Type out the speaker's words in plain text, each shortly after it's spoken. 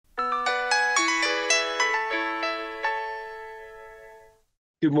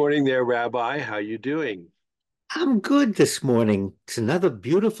Good morning there, Rabbi. How you doing? I'm good this morning. It's another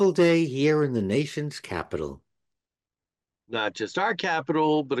beautiful day here in the nation's capital. Not just our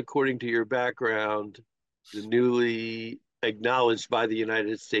capital, but according to your background, the newly acknowledged by the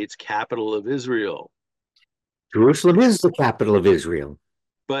United States capital of Israel. Jerusalem is the capital of Israel.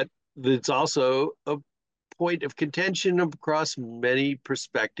 But it's also a point of contention across many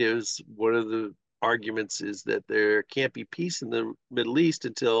perspectives. One of the arguments is that there can't be peace in the Middle East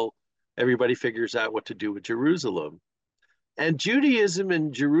until everybody figures out what to do with Jerusalem. And Judaism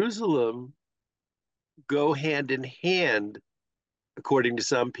and Jerusalem go hand in hand according to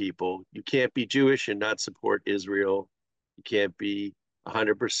some people. You can't be Jewish and not support Israel. You can't be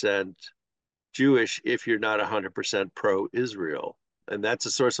 100% Jewish if you're not 100% pro Israel. And that's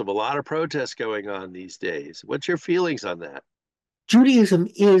a source of a lot of protests going on these days. What's your feelings on that? Judaism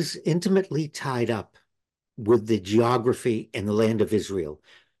is intimately tied up with the geography and the land of Israel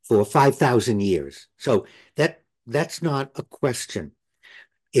for 5,000 years. So that's not a question.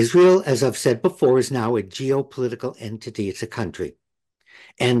 Israel, as I've said before, is now a geopolitical entity. It's a country.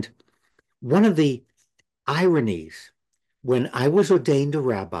 And one of the ironies, when I was ordained a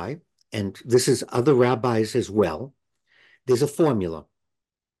rabbi, and this is other rabbis as well, there's a formula.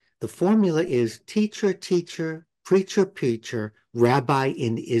 The formula is teacher, teacher, preacher, preacher, rabbi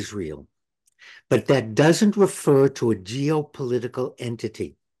in Israel. But that doesn't refer to a geopolitical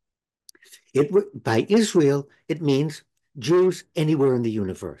entity. By Israel, it means Jews anywhere in the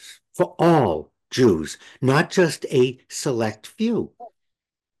universe, for all Jews, not just a select few.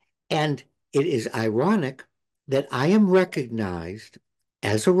 And it is ironic that I am recognized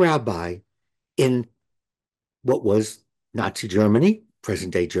as a rabbi in what was Nazi Germany,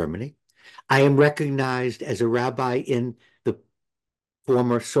 present day Germany. I am recognized as a rabbi in the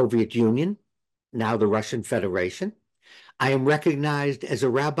former Soviet Union, now the Russian Federation. I am recognized as a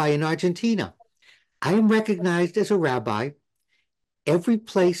rabbi in Argentina. I am recognized as a rabbi every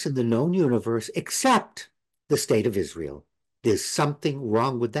place in the known universe except the state of Israel. There's something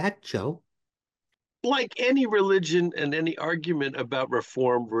wrong with that, Joe. Like any religion and any argument about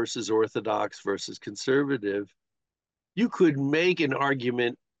reform versus orthodox versus conservative, you could make an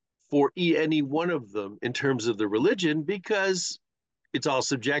argument for any one of them in terms of the religion because it's all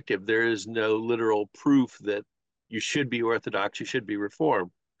subjective. There is no literal proof that you should be orthodox, you should be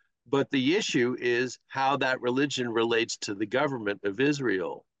reform. But the issue is how that religion relates to the government of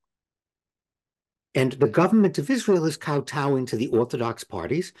Israel. And the government of Israel is kowtowing to the Orthodox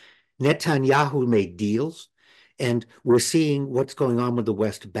parties. Netanyahu made deals, and we're seeing what's going on with the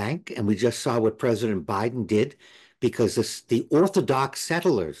West Bank. And we just saw what President Biden did because the Orthodox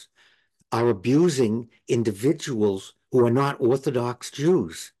settlers are abusing individuals who are not Orthodox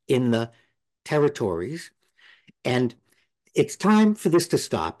Jews in the territories. And it's time for this to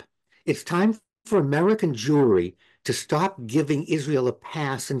stop. It's time for American Jewry to stop giving Israel a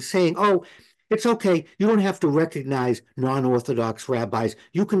pass and saying, oh, it's okay. You don't have to recognize non-Orthodox rabbis.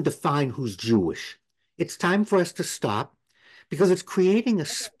 You can define who's Jewish. It's time for us to stop because it's creating a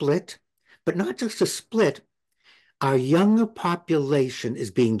split, but not just a split. Our younger population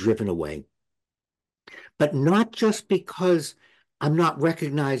is being driven away, but not just because I'm not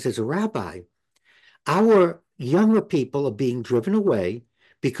recognized as a rabbi. Our younger people are being driven away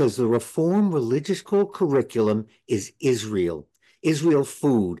because the Reform religious school curriculum is Israel, Israel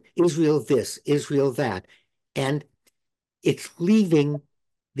food, Israel this, Israel that. And it's leaving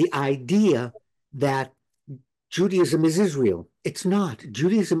the idea that Judaism is Israel. It's not.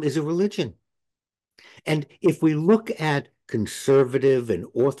 Judaism is a religion. And if we look at conservative and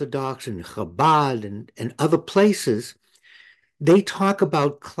Orthodox and Chabad and other places, they talk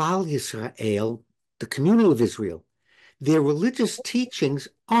about Klal Yisrael, the communal of Israel. Their religious teachings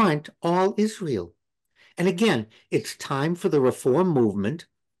aren't all Israel. And again, it's time for the Reform movement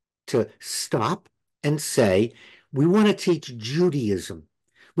to stop and say, we want to teach Judaism.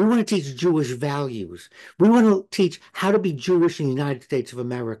 We want to teach Jewish values. We want to teach how to be Jewish in the United States of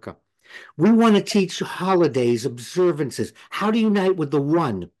America. We want to teach holidays, observances, how to unite with the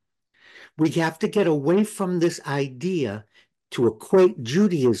one. We have to get away from this idea to equate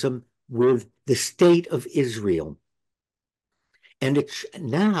Judaism with the state of Israel. And it's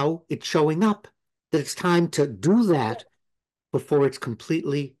showing up that it's time to do that before it's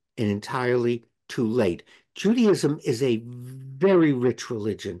completely and entirely too late. Judaism is a very rich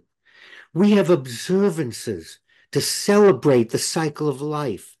religion. We have observances to celebrate the cycle of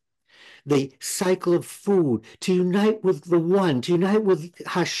life, the cycle of food, to unite with the one, to unite with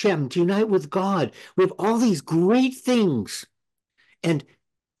Hashem, to unite with God. We have all these great things. And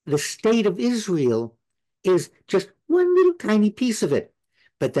the state of Israel is just one little tiny piece of it.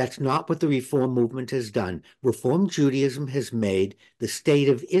 But that's not what the Reform movement has done. Reform Judaism has made the state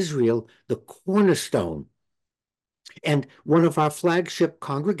of Israel the cornerstone. And one of our flagship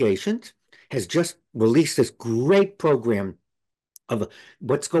congregations has just released this great program of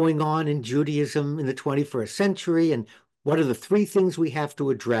what's going on in Judaism in the 21st century and what are the three things we have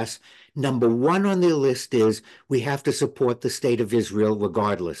to address. Number one on their list is we have to support the state of Israel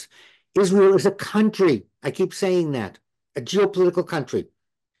regardless. Israel is a country. I keep saying that, a geopolitical country.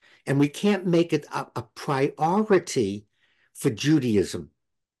 And we can't make it a priority for Judaism.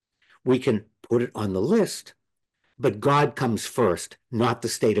 We can put it on the list, but God comes first, not the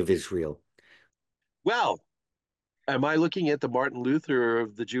state of Israel. Well, am I looking at the Martin Luther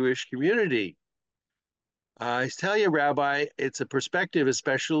of the Jewish community? I tell you, Rabbi, it's a perspective,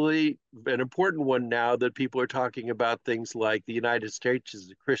 especially an important one now that people are talking about things like the United States is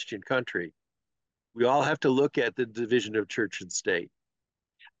a Christian country. We all have to look at the division of church and state.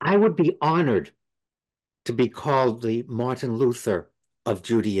 I would be honored to be called the Martin Luther of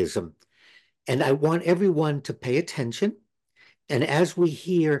Judaism. And I want everyone to pay attention. And as we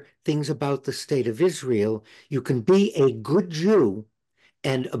hear things about the state of Israel, you can be a good Jew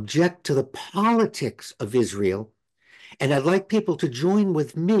and object to the politics of Israel. And I'd like people to join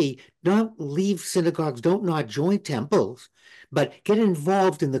with me, not leave synagogues, don't not join temples, but get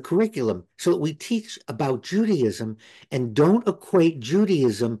involved in the curriculum so that we teach about Judaism and don't equate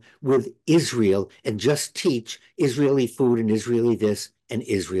Judaism with Israel and just teach Israeli food and Israeli this and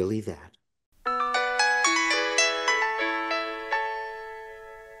Israeli that.